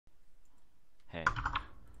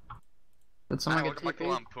Did someone get welcome back to TP?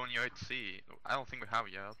 Lampoon UHC. I don't think we have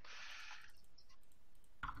yet.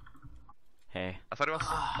 Hey. I thought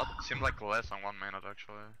it seemed like less on 1 minute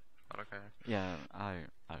actually. But okay. Yeah, I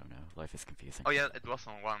don't know. Life is confusing. Oh yeah, it was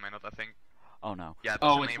on 1 minute, I think. Oh no. Yeah, it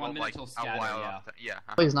Oh, was it's 1 enabled minute like till a scatter, while yeah. after. Yeah.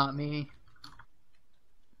 Please not me.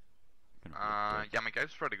 Yeah, my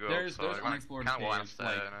game's pretty good. There's so unexplored kind of want to caves, stay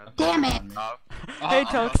like, in it. Damn it! Hey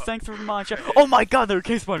Tux, thanks for the mine shaft. Oh my god, there are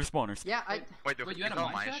cave spider spawners. Yeah, Wait, Wait, you you had a got a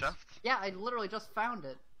mine mine shaft? shaft? yeah, I literally just found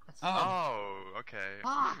it. That's Oh, okay.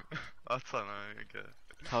 Ah. That's annoying. Okay.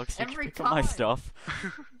 Tux, did you Every pick up my time. stuff?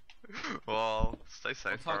 Well, stay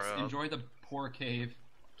safe. Tux, enjoy the poor cave.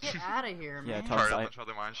 Get out of here, Yeah, man. Tux, Sorry, I'm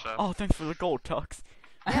the mine shaft. Oh, thanks for the gold, Tux.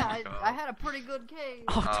 Yeah, I had a pretty good cave.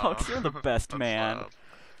 Oh, Tux, you're the best, That's man. sad.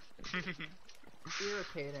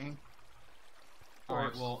 Irritating.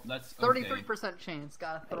 Alright, well, that's okay. 33% chance.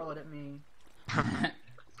 Gotta throw it at me.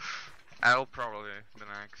 I'll probably the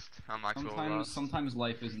next. I'm not sure. Sometimes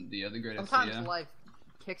life isn't the greatest Sometimes idea. life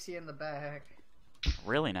kicks you in the back.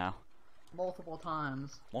 Really now? Multiple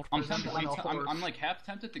times. Multiple I'm like half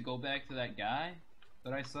tempted to go back to that guy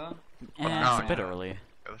that I saw. It's a bit early.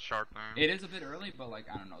 Got a short name. It is a bit early, but like,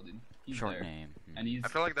 I don't know, dude. He's Short there. name. And he's... I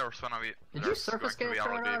feel like there was gonna be. Did you surface cave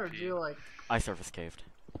start out, or did you like... I surface caved.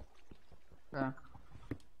 Yeah.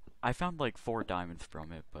 I found like 4 diamonds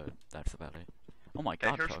from it, but that's about it. Oh my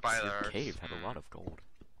god, here's Tux, your spiders. cave had a lot of gold.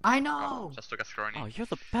 I know! Just took a scrawny. Oh, you're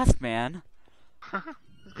the best, man!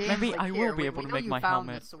 Game's Maybe like, I will "Here, be we able to know make you my found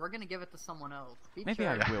helmet." This, so we're gonna give it to someone else. Be Maybe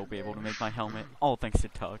I careful. will be able to make my helmet. Oh, thanks to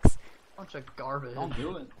Tux. Bunch of garbage. Don't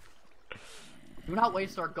do it. Do not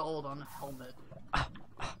waste our gold on a helmet.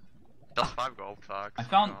 Just 5 gold Tux. I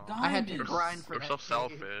found Oh. diamonds. I had to grind for You're that. so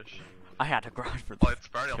cave. selfish. I had to grind for Well, this. it's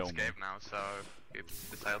barely Kill me. escape now, so you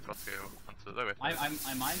decided what you want to do with it.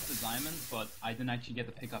 I mined the diamonds, but I didn't actually get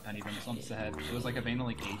to pick up any of them, so I'm sad. It was like a vein of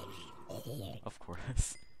like 8. Of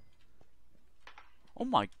course. Oh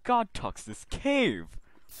my god, Tux, this cave!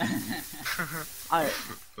 Oh,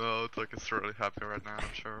 Tux is really happy right now,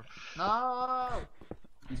 I'm sure. No!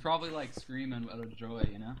 He's probably like screaming out of joy,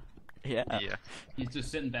 you know? Yeah. Yeah. He's just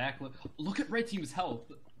sitting back, look at Red Team's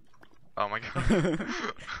health! Oh my god.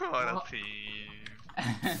 What a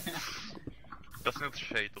team. Just need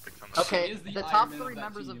shade to pick something. Okay, He is the the Iron top Man 3 of that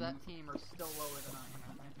members of team. that team are still lower than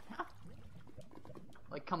I am.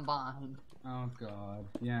 Like, combined. Oh god,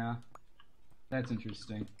 yeah. That's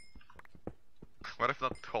interesting. What if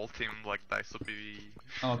that whole team like dies to PvE?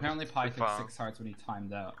 Oh, apparently Pi took Wow. 6 hearts when he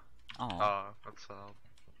timed out. Oh. Oh, that's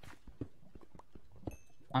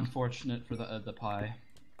Unfortunate for the Pi.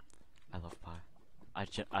 I love pie.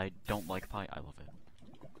 I don't like pie, I love it.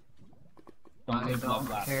 Don't I take love don't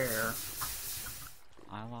that. care.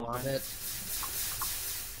 I love Love it. it.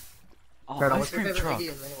 Oh, Fred, ice what's your cream favorite truck! Iggy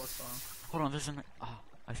Azalea song? Hold on, there's an... Oh,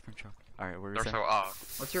 ice cream truck. Alright, where is they're that?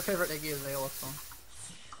 so What's your favorite Iggy Azalea song?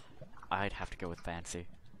 I'd have to go with Fancy.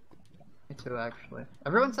 Me too, actually.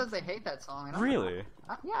 Everyone says they hate that song. And I'm Really?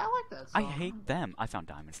 yeah, I like that I song. hate them. I found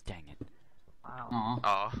diamonds, dang it. Wow. Aw.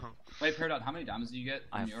 Oh. Wait, Peridot, how many diamonds do you get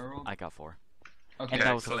in your world? I got 4. Okay, And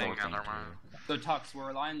that was so the then 4th another thing, one. too. so Tux, we're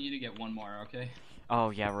relying on you to get 1 more, okay? Oh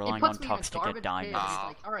yeah, It relying on puts me in a Tux to garbage get cave diamonds.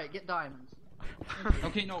 and it's like, alright, get diamonds.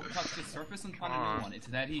 Okay, no, Tux, just surface and find a new one. It's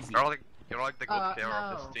that easy. You're like the good carer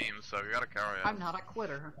of no. this team, so you gotta carry it. I'm not a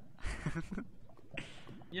quitter.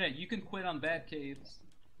 Yeah, you can quit on bad caves.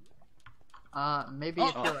 Maybe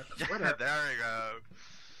if you're a Yeah, quitter. there you go. I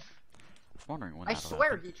was wondering when I that'll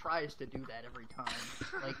swear happen. he tries to do that every time.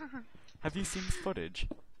 Like, Have you seen his footage?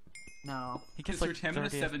 no. He gets Mr. like 10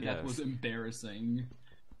 minutes 30 7 death FPS. was embarrassing.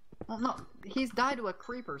 Well, no. He's died to a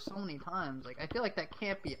creeper so many times. Like, I feel like that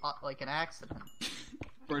can't be, like, an accident.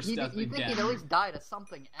 First death You think again. he'd always die to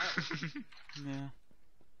something else. Yeah. It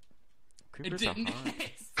Creepers are didn't.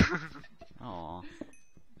 hard. Aw.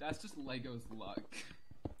 That's just Lego's luck.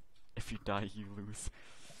 If you die, you lose.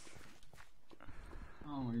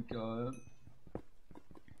 Oh my god.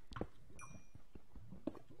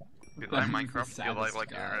 You That like is the Minecraft, you saddest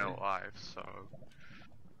like in guy. real life, so...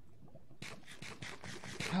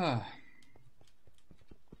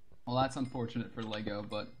 Well, that's unfortunate for Lego,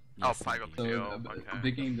 but Yes, oh, I got indeed. so Yo, the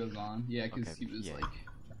okay. game goes on. Yeah, because Okay, he was yeah. like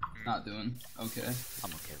not doing okay.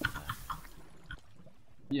 I'm okay with that.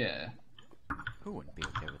 Yeah, Who wouldn't be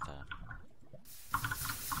okay with that?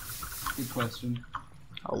 good question.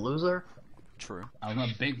 A loser? True. I'm a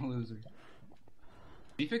big loser.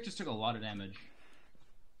 Zfic just took a lot of damage.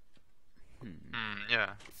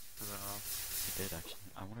 Yeah. He did actually.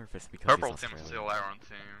 I wonder if it's because Purple he's team Australian. still Iron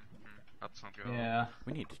team. That's not good. Yeah,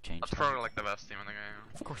 We need to change That's that. probably like the best team in the game.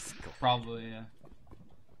 Of course, go. probably. Yeah.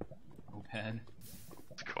 Oped.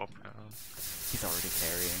 It's cool. He's already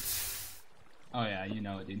carrying. Oh yeah, you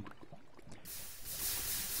know it, dude.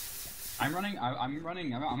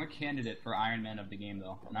 I'm a candidate for Iron Man of the game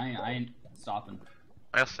though, and I ain't stopping.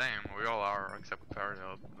 Yeah, same. We all are, except parody.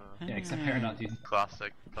 Yeah, except Paradox, dude.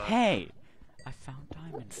 Classic. But... Hey! I found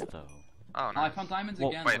diamonds though. Oh, Oh, nice. I found diamonds Well,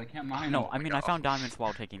 again, wait. but I can't mine No, them. I mean I found diamonds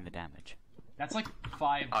while taking the damage. That's like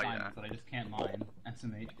 5 Oh, diamonds yeah. that I just can't mine.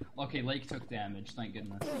 SMH. Okay, Lake took damage, thank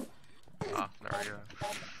goodness. Ah, there we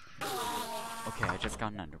go. Okay, I just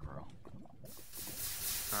got an ender pearl.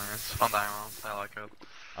 Nice. Fun diamonds. I like it.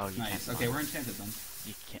 Oh, you Nice. can't Okay, mine we're enchanted then. them.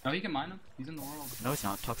 You can't. Oh, you can mine them? He's in the world. No, it's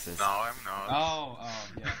not. Tux is. No, I'm not. Oh,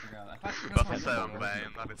 yeah, I forgot. I thought That's that's a how 7 you Bane.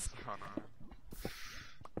 rolled. That is. Oh no.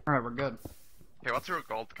 Alright, we're good. Okay, what's your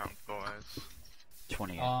gold count, boys?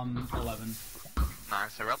 28. 11.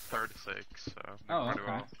 Nice. I got 36. So Oh, pretty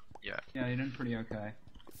okay. well. Yeah. Yeah, you did pretty okay.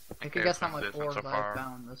 I could guess how from much distance ores so I far.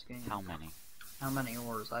 found in this game. How many? How many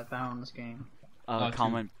ores I found in this game. Two.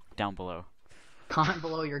 Comment down below. Comment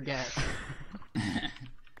below your guess.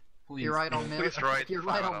 Please. You're right on million. Please write You're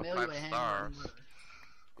right 5 on out of million. 5 hang stars. on.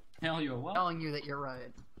 Hell, you what? Telling you that you're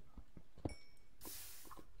right.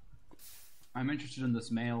 I'm interested in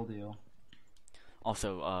this mail deal.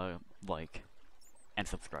 Also, like and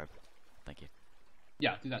subscribe. Thank you.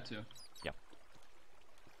 Yeah, do that too. Yep.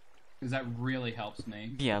 Because that really helps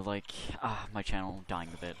me. Yeah, like my channel dying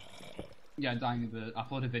a bit. Yeah, dying a bit.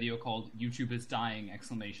 Upload a video called "YouTube is dying!"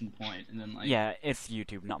 exclamation point, and then like. Yeah, it's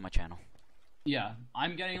YouTube, not my channel. Yeah,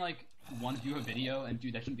 I'm getting like 1 view a video, and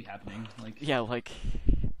dude, that shouldn't be happening. Like. Yeah, like.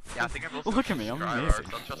 Yeah, I think I'm also Look at me, I'm subscribers,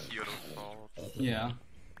 amazing. That's just YouTube's fault. Yeah.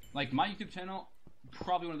 Like my YouTube channel,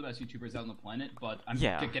 probably one of the best YouTubers out on the planet, but I'm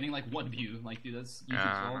Yeah. getting like 1 view. Like, dude, that's YouTube's Yeah,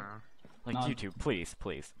 I fault. know. Like No. YouTube, please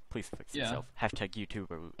fix Yeah. itself. Hashtag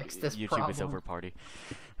YouTube or Fix this YouTube is problem. over party.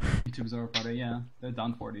 YouTube's over party, yeah. They're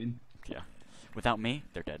done for, dude. Yeah. Without me,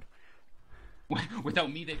 they're dead.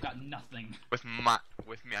 Without me, they've got nothing. With me and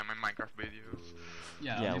my Minecraft videos.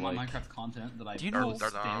 Yeah, Yeah, the amount of like- Minecraft content that I Do you know- post They're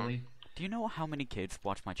done. daily. Do you know how many kids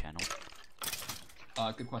watch my channel?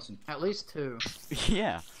 Good question. At least 2.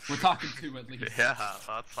 Yeah. We're talking 2 at least. Yeah,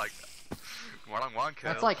 that's like more than 1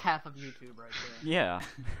 kill. That's like half of YouTube right there. Yeah.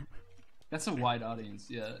 That's a wide audience,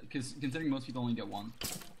 yeah. Because considering most people only get 1,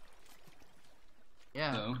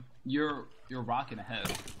 Yeah. so you're rocking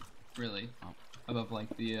ahead, really, Oh. above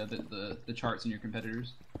like the charts in your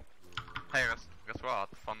competitors. Hey, guess what?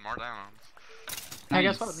 Fun more diamonds. Hey,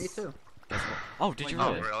 guess Nice. what? Me too. Oh, did Like, you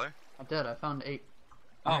Oh, really? really? I did. I found 8.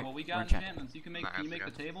 Oh, Alright, well, we we're got enchanted. enchantments. You can make. Nice, Can you make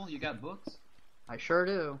okay. the table? You got books. I sure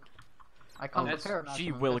do. I come that's- prepared. not Gee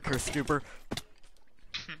to williker scooper.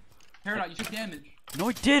 Paradox, you took damage. No,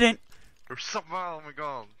 I didn't! Or somehow, oh my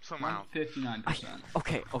god, somehow. 59%.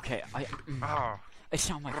 Okay, Oh, it's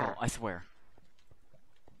not my fault, I swear.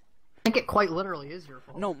 I think it quite literally is your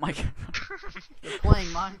fault. No, my You're playing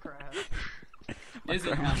Minecraft. Is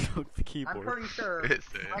it? grandma took the I'm keyboard. pretty sure. is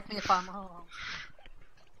it? Correct me if I'm wrong.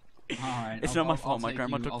 Alright. It's not my fault, my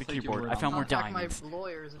grandma took the keyboard. I found more Contact diamonds. my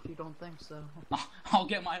lawyers if you don't think so. I'll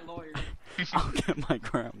get my lawyer. I'll get my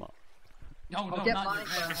grandma. No, I'll no, get not mine your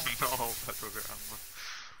grandma. No, that's what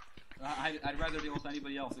I'd rather deal with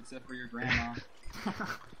anybody else except for your grandma.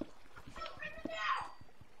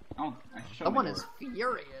 Oh, I should shut Someone my is door.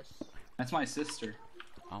 furious. That's my sister.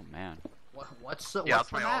 Oh man. What's Yeah, what's that's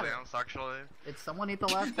the my matter? audience actually. Did someone eat the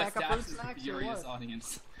last That's pack of fruit Dax's snacks or furious what?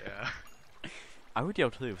 audience. Yeah. I would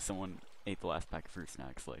yell too if someone ate the last pack of fruit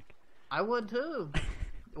snacks, like. I would too.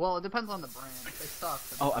 Well, it depends on the brand. If they suck.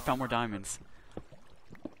 then Oh, I found more diamonds.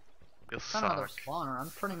 You Found another suck. spawner. I'm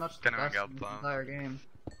pretty much the Can't even best get in this that. entire game.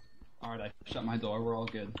 Alright, I shut my door. We're all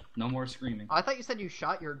good. No more screaming. Oh, I thought you said you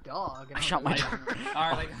shot your dog. and I was shot my like, dog.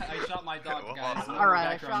 Alright, I shot my dog, Well, guys. No more Alright,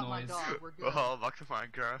 I background shot my noise. dog. We're good. Oh, back to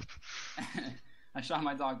Minecraft. I shot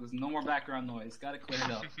my dog. There's no more background noise. Gotta clear it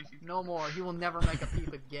up. No more. He will never make a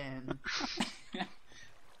peep again.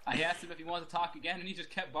 I asked him if he wanted to talk again, and he just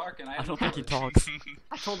kept barking. I don't think he talks. talks.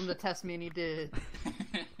 I told him to test me and he did.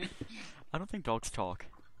 I don't think dogs talk.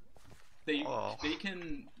 they Oh.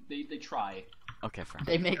 they try. Okay, fine.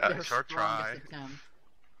 They make Yeah, their sure strongest try. attempt.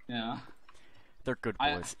 Yeah. They're good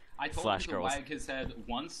I boys. I told Slash him to girls. wag his head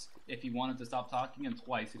once if he wanted to stop talking, and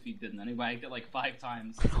twice if he didn't. And he wagged it like 5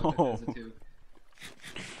 times. So I took it as a Oh. 2.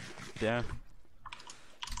 Yeah.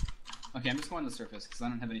 Okay, I'm just going to the surface because I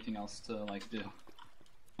don't have anything else to like do.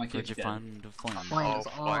 My Where'd cave's you dead. find the flame? Flame is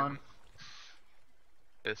Oh, on.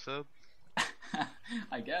 Is it?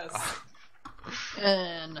 I guess.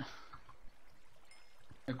 And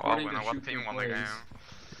Oh, According we to know what Shoopter team won the Plays.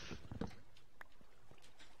 game.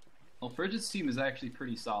 Well, Frigid's team is actually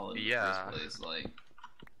pretty solid. In Yeah. the first place. Like,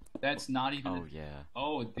 that's not even. Oh yeah.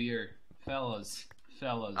 Oh dear, fellas.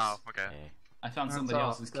 Oh, okay. Hey. I found That's somebody all.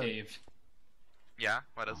 else's Good. cave. Yeah,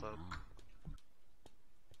 what is it?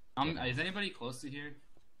 Is anybody close to here?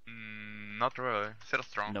 Not really. Is it a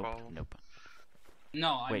stronghold? Nope. Nope.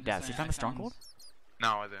 No. Wait, Daz, you found a stronghold?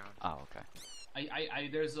 No, I didn't. Oh, okay.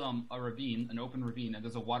 There's a ravine, an open ravine, and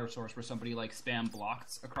there's a water source where somebody like spam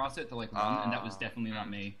blocks across it to like run, and that was definitely not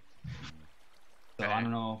me. So I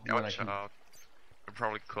don't know what I can. You're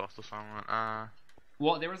probably close to someone.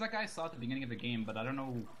 Well, there was that guy I saw at the beginning of the game, but I don't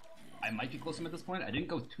know. I might be close to him at this point. I didn't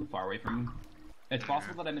go too far away from him. It's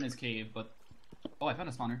possible that I'm in his cave, but oh, I found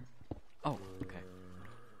a spawner. Oh, okay.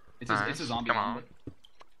 It's a zombie Come one, on. but...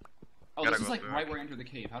 Oh, this is like right where I entered the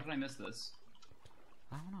cave. How did I miss this?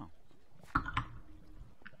 I don't know.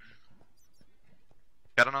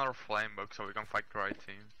 Get another flame book so we can fight the right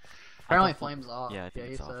team. Apparently flames off. Yeah, I think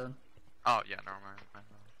he it's off. said. Oh, yeah, never mind.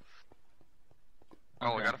 Oh,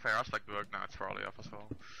 we Okay. got a fair aspect book, now it's probably up as well.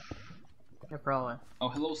 Yeah, probably. Oh,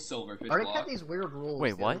 hello, Silverfish I already Block. had these weird rules.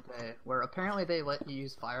 Wait, the what? other day, where apparently they let you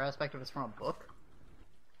use fire aspect if it's from a book.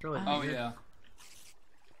 It's really Oh, weird. yeah.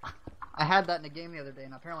 I had that in a game the other day,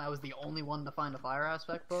 and apparently I was the only one to find a fire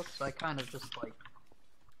aspect book, so I kind of just like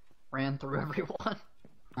ran through everyone.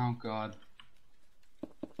 Oh, God.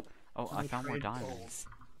 Oh, I Let me found more trade diamonds.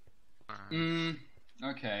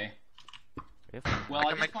 Okay. Yep. Well,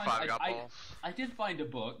 I can make 5 balls. I did find a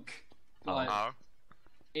book, but Oh.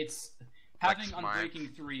 it's... Like Having smite.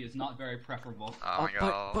 Unbreaking 3 is not very preferable. Oh my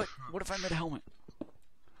god. but what if I made a helmet?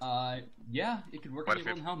 Yeah, it could work What on if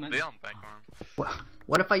your it golden helmet. didn't make one?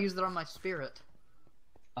 What if I used it on my spirit?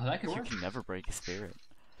 Oh, that could You work. can never break a spirit.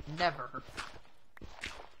 Never.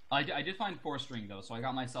 I did find 4 string, though, so I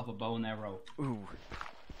got myself a bow and arrow. Ooh,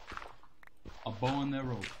 A bow and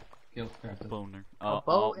arrow. Kill crafted. boner.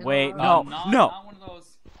 bow in Wait, a- no, not, no! Not one of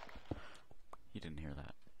those. You didn't hear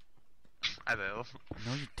that. I did.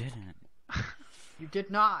 No, you didn't. You did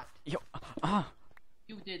not. Yo,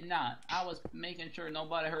 You did not. I was making sure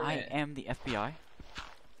nobody heard I it. am the FBI.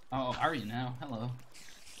 Oh, are you now? Hello.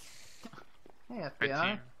 Hey Good FBI.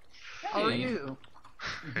 team. How are Hey. you?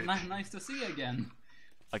 Nice to see you again.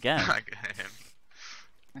 Again.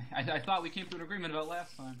 I thought we came to an agreement about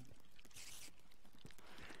last time.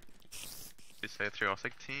 You say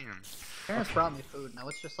 316. Parents brought me food. Now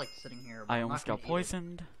it's just like sitting here. but I I'm almost not got gonna eat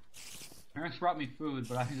poisoned. Parents brought me food,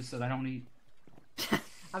 but I just said I don't eat. it.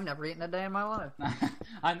 I've never eaten a day in my life.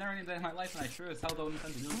 I've never eaten that in my life, and I sure as hell don't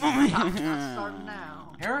intend to do it. I'm starting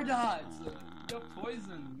now. Paradox! You're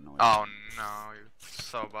poison! Oh no, you're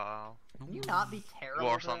so bad. Can you not be terrible?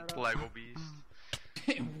 Worse on Gerardo? Lego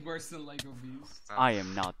Beast. Worse than Lego Beast. I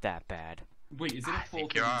am not that bad. Wait, is it a I full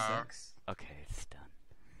think you are. 36? Okay, it's done.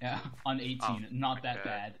 Yeah, on 18. Oh, Not that okay.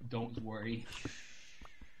 bad. Don't worry.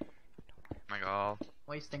 My god.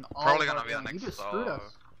 Wasting all Probably of gonna our be the time. You next just screwed us.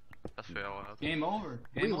 That's real. Game over.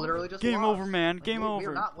 We Game over. literally just Game lost. over, man. Like, Game we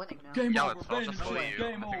over. are not winning now. Game Yeah, over, let's all just finish play it. you.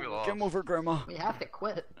 Game I think we over. lost. Game over, Grandma. We have to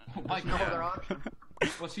quit. Why There's no God. other option.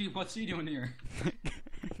 What's she doing here?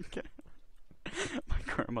 My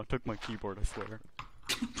grandma took my keyboard, I swear.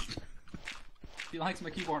 She likes my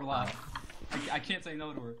keyboard a lot. I can't say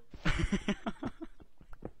no to her.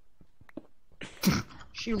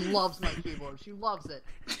 She loves my keyboard. She loves it.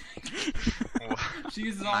 She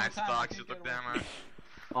uses it all Nice the time. I dogs, can't you get took away. damage.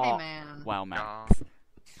 Oh, Hey man. wow, Max. God.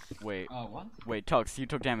 Wait, What? wait, Tux, you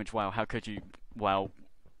took damage. Wow, how could you? Wow.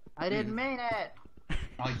 I didn't mean it.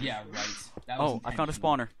 Oh yeah, right. That was Oh, I found a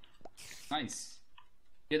intentional. spawner. Nice.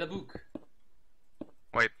 Get a book.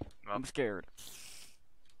 Wait, I'm scared.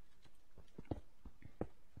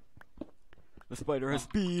 The spider has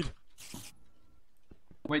speed.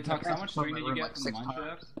 Wait, Tux, how That's much from string the did you room get like from the 6 mine times.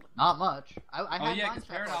 shaft? Not much. I Oh had yeah, mine because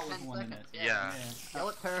checked Paradol like was 10 one in seconds. it. Yeah. Yell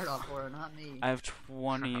at Paradol for it, not me. I have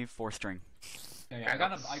 24 string. Okay, Okay, I got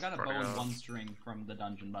that's a bow pretty and good. 1 string from the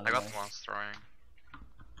dungeon, by the I got way. one string.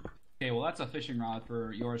 Okay, well that's a fishing rod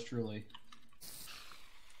for yours truly.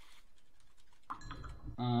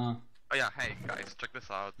 Oh yeah, hey guys, check this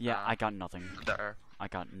out. Yeah, I got nothing. There. I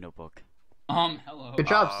got no book. Hello. Good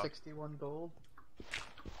job, Uh, 61 gold.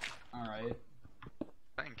 Alright.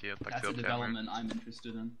 Thank you. That's a development I'm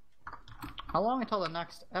interested in. How long until the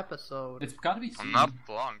next episode? It's gotta be soon. Not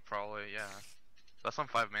long, probably. Yeah. Less than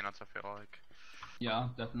 5 minutes, I feel like. Yeah,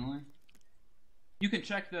 definitely. You can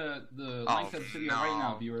check the Oh, length of the video right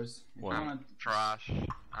now, no. viewers. If you What? wanna... Trash.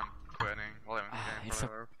 I'm quitting. Well, I'm It's a,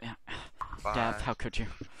 forever. yeah. Bye. Dad, how could you?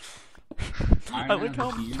 Iron I Man like how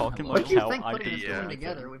has a I'm team. talking Hello. What like do you how think I putting this yeah. team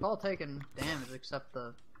together? We've all taken damage except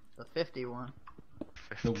the 51.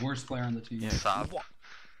 The worst player on the team. Yeah. Stop.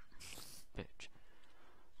 Bitch.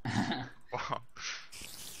 Wow.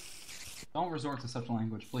 Don't resort to such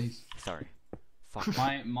language, please. Sorry. Fuck.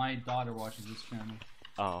 My daughter watches this channel.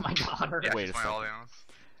 Oh. My daughter. Yeah, Wait she's a my second. audience.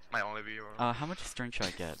 My only viewer. How much string should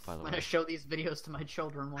I get, by the I'm way? gonna show these videos to my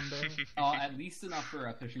children one day. At least enough for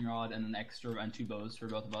a fishing rod and an extra and 2 bows for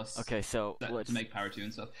both of us. Okay, so let's... To make power 2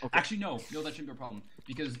 and stuff. Okay. Actually, no, that shouldn't be a problem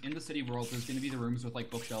because in the city world, there's gonna be the rooms with like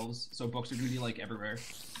bookshelves, so books are gonna be like everywhere.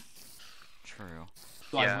 True.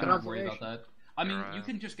 So Yeah. I wouldn't worry about that. I mean, Right. you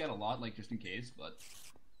can just get a lot, like just in case, but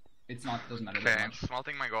it's not doesn't matter Okay, that I'm much.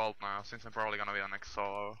 smelting my gold now, since I'm probably gonna be the next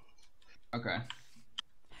solo. Okay,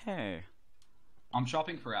 Hey. I'm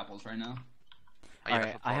shopping for apples right now. Yeah,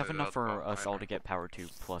 Alright, I have probably enough that, for but us all later. to get power 2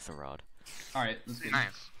 plus a rod. All right, let's go.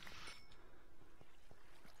 Nice.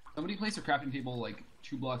 Somebody placed a crafting table like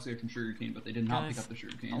 2 blocks away from sugarcane, but they did not pick Guys, up the I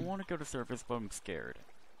sugarcane. want to go to surface, but I'm scared.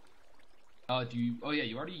 Do you? Oh yeah,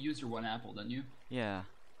 you already used your 1 apple, didn't you? Yeah,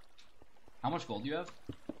 How much gold do you have?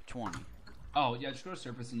 20. Oh yeah, just go to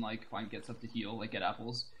surface and like get stuff to heal, like get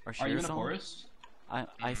apples. Are Are you in a shears on? forest?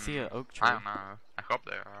 I see an oak tree. I don't know. I hope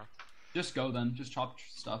they are. Just go then. Just chop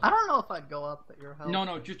stuff. I don't know if I'd go up at your house.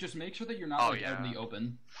 No, just make sure that you're not Oh, like out in yeah. the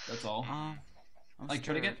open. That's all. I'm Like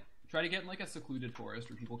scared. try to get in like a secluded forest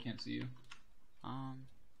where people can't see you.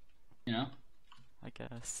 You know? I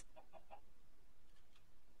guess.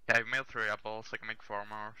 Yeah, I've made 3 apples. I can make 4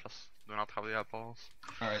 more. Just do not have the apples.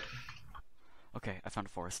 All right. Okay, I found a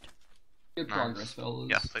forest. Good Nice. progress, fellas.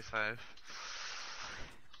 Yes, stay safe.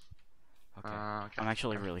 Okay. Okay. I'm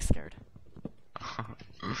actually really scared.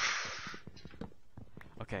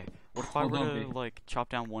 Okay, what if I Well, were don't to, be. like, chop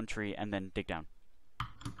down one tree and then dig down?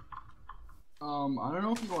 I don't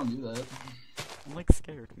know if you want to do that. I'm, like,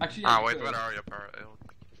 scared. man. Actually, yeah, you Wait, could. where are you, Parody?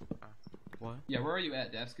 What? Yeah, where are you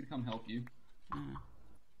at? Devs could come help you.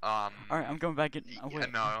 Alright, I'm going back in. Oh, yeah,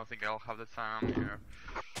 wait. no, I don't think I'll have the time here.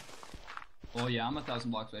 Well, yeah, I'm 1,000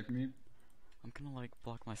 blocks away from you. I'm gonna, like,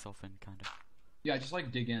 block myself in, kinda. Yeah, just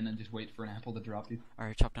like dig in and just wait for an apple to drop you.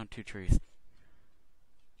 Alright, chop down 2 trees.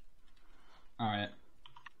 Alright.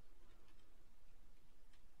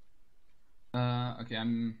 Okay,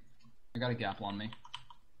 I got a gapple on me.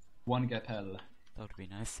 1 gapel. That would be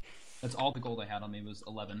nice. That's all the gold I had on me was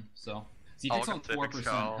 11, so... Oh, Zfic's on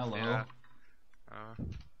 4%, hello. Yeah.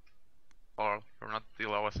 Or we're not the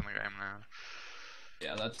lowest in the game now.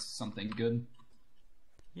 Yeah, that's something good.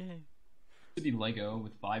 Yay. Could be Lego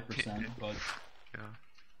with 5%, but... Yeah.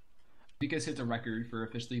 You guys hit a record for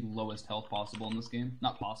officially lowest health possible in this game.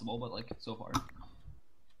 Not possible, but like, so far.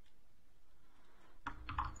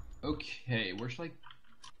 Okay, where should I...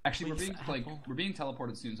 Actually, Please, we're being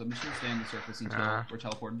teleported soon, so I'm just gonna stay on the surface until Yeah. we're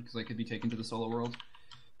teleported, because I could be taken to the solo world.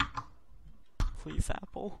 Please,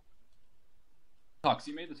 Apple. Tox,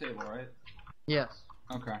 you made the table, right? Yes.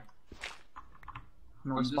 Okay.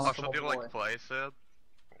 I'm a I'm just- Oh, responsible should you boy. like place it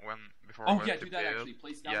before Oh we yeah, to do that build? actually.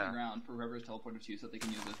 Place it down Yeah. on the ground for whoever's teleported to you so that they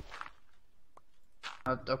can use it.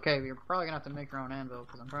 Okay, you're probably gonna have to make your own anvil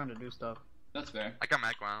because I'm trying to do stuff. That's fair. I can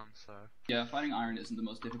make one, so. Yeah, fighting iron isn't the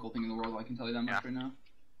most difficult thing in the world, I can tell you that much Yeah. right now.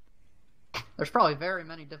 There's probably very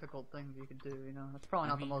many difficult things you could do, you know. That's probably I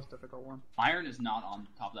not the mean- most difficult one. Iron is not on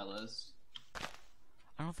top of that list.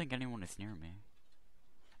 I don't think anyone is near me.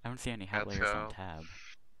 I don't see any hat Let's layers on go. tab.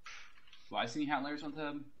 Do I see any hat layers on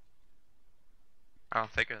tab? I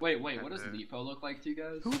don't think it. Wait, what can does do. Lepo look like to you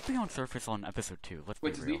guys? Who would be on surface on episode 2? Let's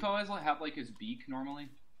Wait, be does real. Lepo have like his beak normally?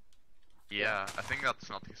 Yeah, I think that's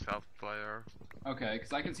not his health player. Okay,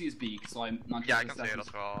 because I can see his beak, so I'm not Yeah, sure I if can see it that's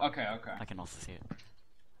as well. Okay. I can also see it.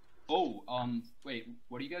 Oh, wait,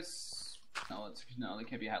 what do you guys... No, they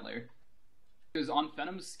can't be a hat layer. Because on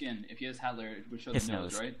Venom's skin, if he has hat layer, it would show His the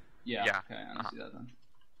nose, nose. right? Yeah, Yeah. okay, I don't see that then.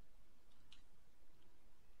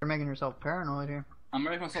 You're making yourself paranoid here. I'm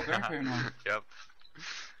making myself very paranoid. Yep.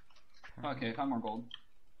 Okay, 5 more gold.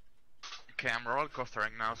 Okay, I'm roller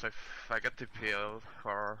coastering now, so if I get to peel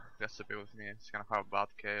or gets to be with me, it's gonna have a bad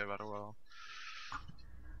cave as well.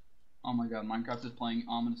 Oh my god, Minecraft is playing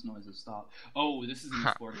ominous noises, stop. Oh, this is an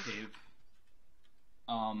explorer cave.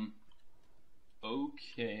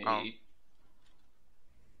 Okay.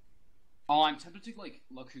 Oh, I'm tempted to, like,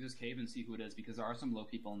 look through this cave and see who it is, because there are some low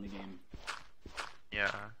people in the game. Yeah.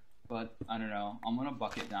 But, I don't know, I'm gonna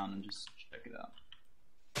bucket down and just check it out.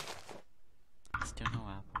 Still no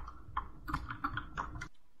apple.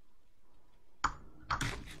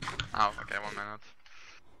 Oh, okay, 1 minute.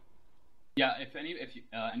 Yeah, if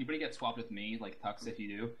anybody gets swapped with me, like Tux, if you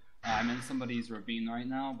do, I'm in somebody's ravine right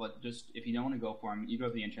now, but just, if you don't want to go for him, you do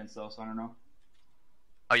have the enchants though, so I don't know.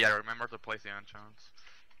 Oh yeah, remember to place the enchants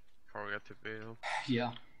before we get to build.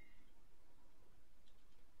 Yeah.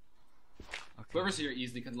 Okay. Whoever's here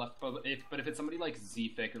easily could left, but if it's somebody like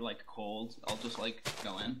Zfic or like Cold, I'll just like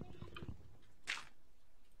go in.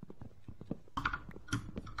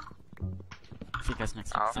 See you guys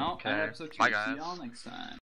next Oh, episode. No, Okay. episode 2. Bye, See guys. y'all next time.